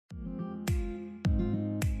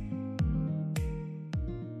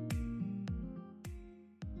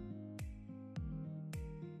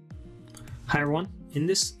Hi everyone, in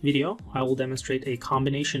this video I will demonstrate a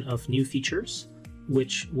combination of new features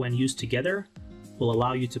which, when used together, will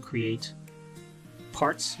allow you to create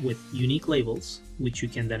parts with unique labels which you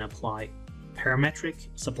can then apply parametric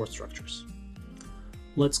support structures.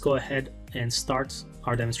 Let's go ahead and start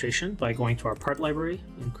our demonstration by going to our part library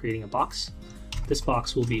and creating a box. This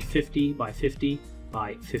box will be 50 by 50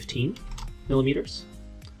 by 15 millimeters,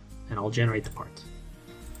 and I'll generate the part.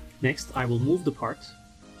 Next, I will move the part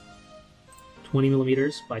 20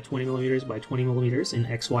 millimeters by 20 millimeters by 20 millimeters in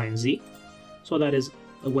X, Y, and Z, so that is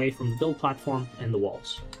away from the build platform and the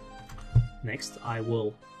walls. Next, I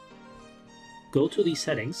will go to these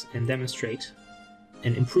settings and demonstrate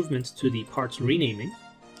an improvement to the parts renaming.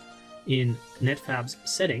 In Netfabb's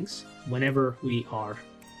settings, whenever we are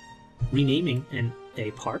renaming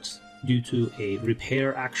a part due to a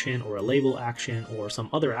repair action or a label action or some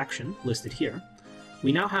other action listed here,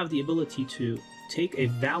 we now have the ability to take a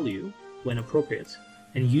value when appropriate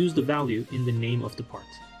and use the value in the name of the part.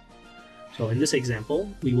 So in this example,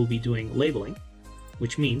 we will be doing labeling,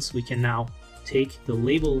 which means we can now take the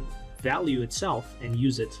label value itself and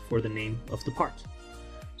use it for the name of the part.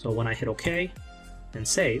 So when I hit OK and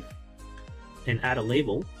save and add a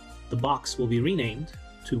label, the box will be renamed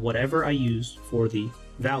to whatever I used for the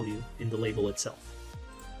value in the label itself.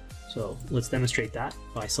 So let's demonstrate that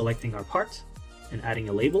by selecting our part and adding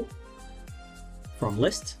a label from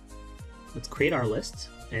list. Let's create our list,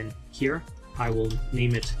 and here I will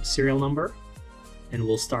name it serial number, and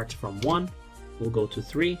we'll start from 1, we'll go to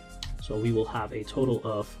 3, so we will have a total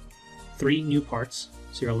of 3 new parts: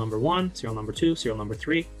 serial number 1, serial number 2, serial number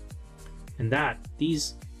 3, and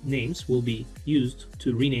these names will be used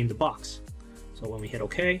to rename the box. So when we hit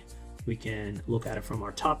OK, we can look at it from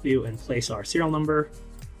our top view and place our serial number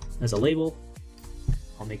as a label.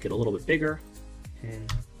 I'll make it a little bit bigger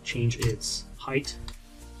and change its height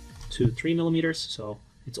to 3 millimeters, so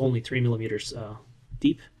it's only 3 millimeters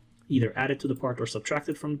deep, either added to the part or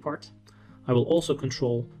subtracted from the part. I will also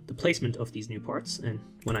control the placement of these new parts, and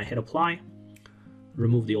when I hit apply,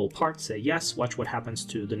 remove the old part, say yes, watch what happens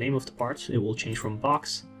to the name of the part. It will change from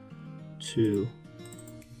box to,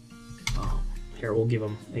 here we'll give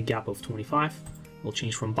them a gap of 25. We'll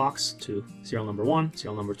change from box to serial number 1,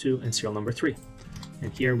 serial number 2, and serial number 3.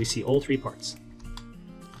 And here we see all 3 parts.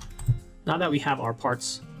 Now that we have our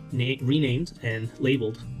parts renamed and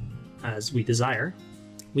labeled as we desire,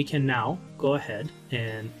 we can now go ahead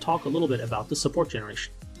and talk a little bit about the support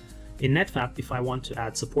generation. In Netfabb, if I want to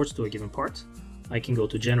add supports to a given part, I can go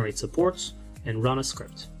to generate supports and run a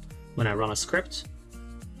script. When I run a script,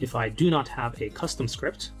 if I do not have a custom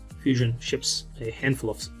script, Fusion ships a handful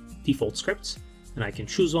of default scripts, and I can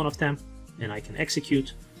choose one of them and I can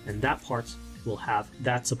execute, and that part will have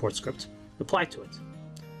that support script applied to it.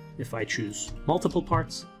 If I choose multiple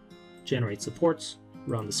parts, generate supports,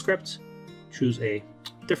 run the script, choose a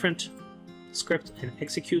different script and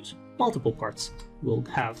execute, multiple parts will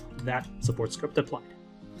have that support script applied.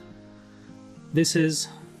 This is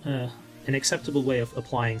an acceptable way of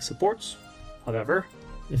applying supports. However,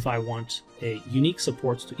 if I want a unique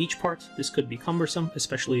support to each part, this could be cumbersome,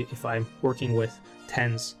 especially if I'm working with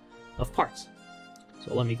tens of parts.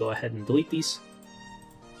 So let me go ahead and delete these.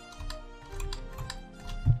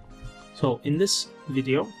 So in this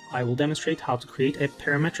video, I will demonstrate how to create a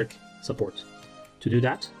parametric support. To do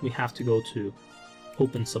that, we have to go to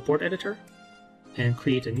Open Support Editor and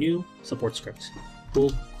create a new support script.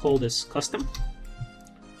 We'll call this custom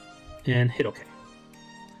and hit OK.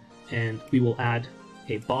 And we will add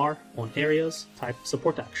a bar on areas type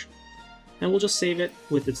support action. And we'll just save it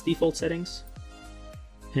with its default settings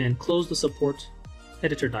and close the support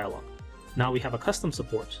editor dialog. Now we have a custom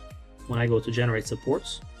support. When I go to generate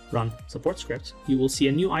supports, run support script, you will see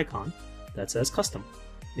a new icon that says custom.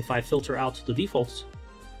 If I filter out the default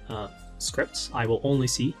scripts, I will only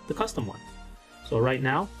see the custom one. So right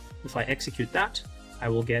now, if I execute that, I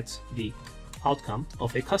will get the outcome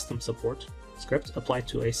of a custom support script applied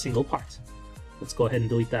to a single part. Let's go ahead and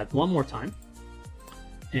delete that one more time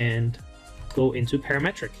and go into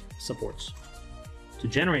parametric supports. To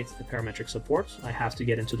generate the parametric support, I have to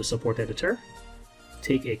get into the support editor,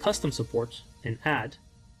 take a custom support, and add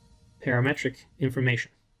parametric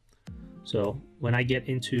information. So when I get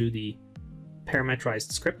into the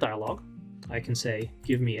parametrized script dialog, I can say,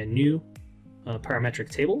 give me a new parametric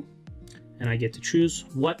table, and I get to choose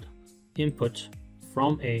what input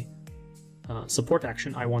from a support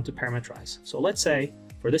action I want to parameterize. So let's say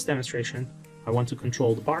for this demonstration, I want to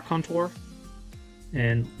control the bar contour,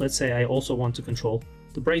 and let's say I also want to control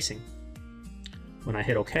the bracing. When I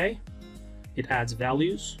hit OK, it adds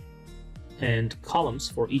values and columns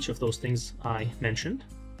for each of those things I mentioned.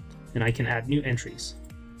 and I can add new entries.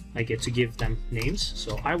 I get to give them names,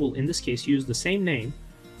 so I will in this case use the same name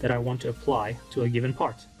that I want to apply to a given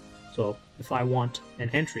part. So if I want an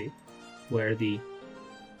entry where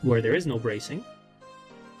there is no bracing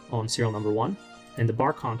on serial number 1 and the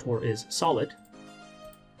bar contour is solid,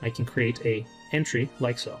 I can create a entry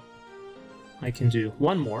like so. I can do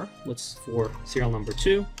one more. Let's for serial number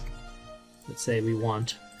 2. Let's say we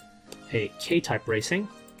want a K-type bracing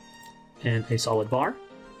and a solid bar.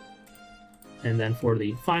 And then for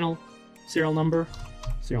the final serial number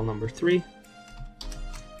 3,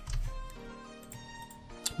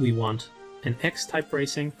 we want an X-type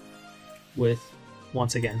bracing with,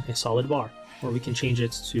 once again, a solid bar, or we can change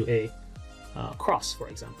it to a cross, for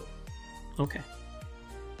example. Okay,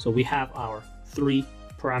 so we have our 3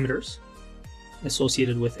 parameters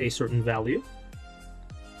associated with a certain value.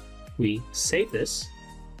 We save this,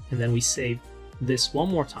 and then we save this one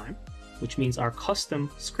more time, which means our custom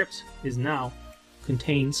script is now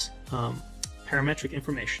contains parametric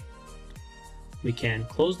information. We can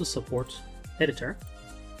close the support editor,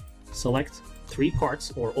 select 3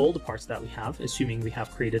 parts or all the parts that we have, assuming we have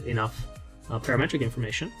created enough parametric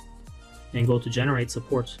information, and go to generate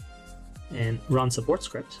support and run support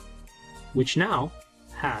script, which now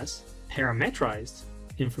has parametrized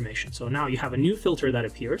information. So now you have a new filter that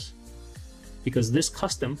appears, because this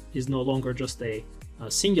custom is no longer just a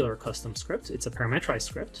singular custom script, it's a parametrized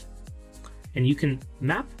script. And you can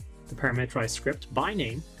map the parametrized script by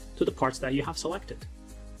name to the parts that you have selected.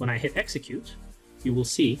 When I hit execute, you will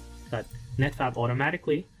see that Netfabb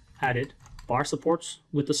automatically added bar supports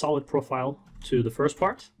with the solid profile to the first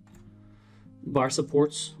part, bar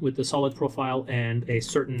supports with the solid profile and a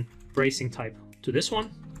certain bracing type to this one,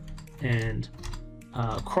 and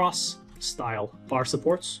cross style bar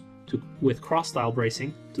supports with cross style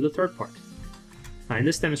bracing to the third part. Now in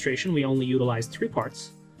this demonstration we only utilized 3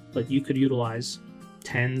 parts, but you could utilize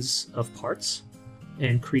tens of parts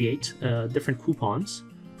and create different coupons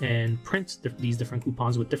and print these different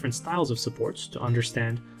coupons with different styles of supports to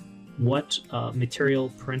understand what material,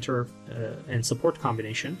 printer, and support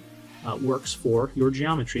combination works for your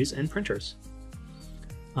geometries and printers.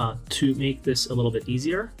 To make this a little bit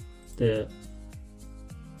easier, the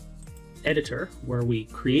editor where we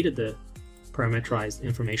created the parameterized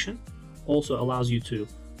information also allows you to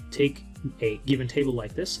take a given table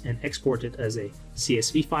like this and export it as a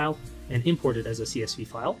CSV file and import it as a CSV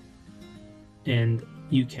file. And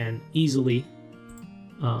you can easily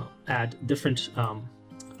add different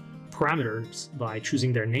parameters by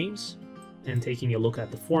choosing their names and taking a look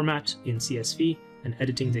at the format in CSV and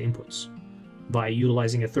editing the inputs. By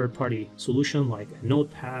utilizing a third-party solution like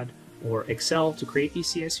Notepad or Excel to create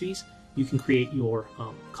these CSVs, you can create your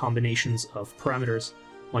combinations of parameters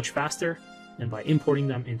much faster, and by importing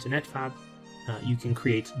them into Netfabb, you can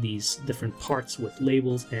create these different parts with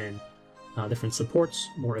labels and different supports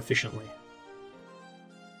more efficiently.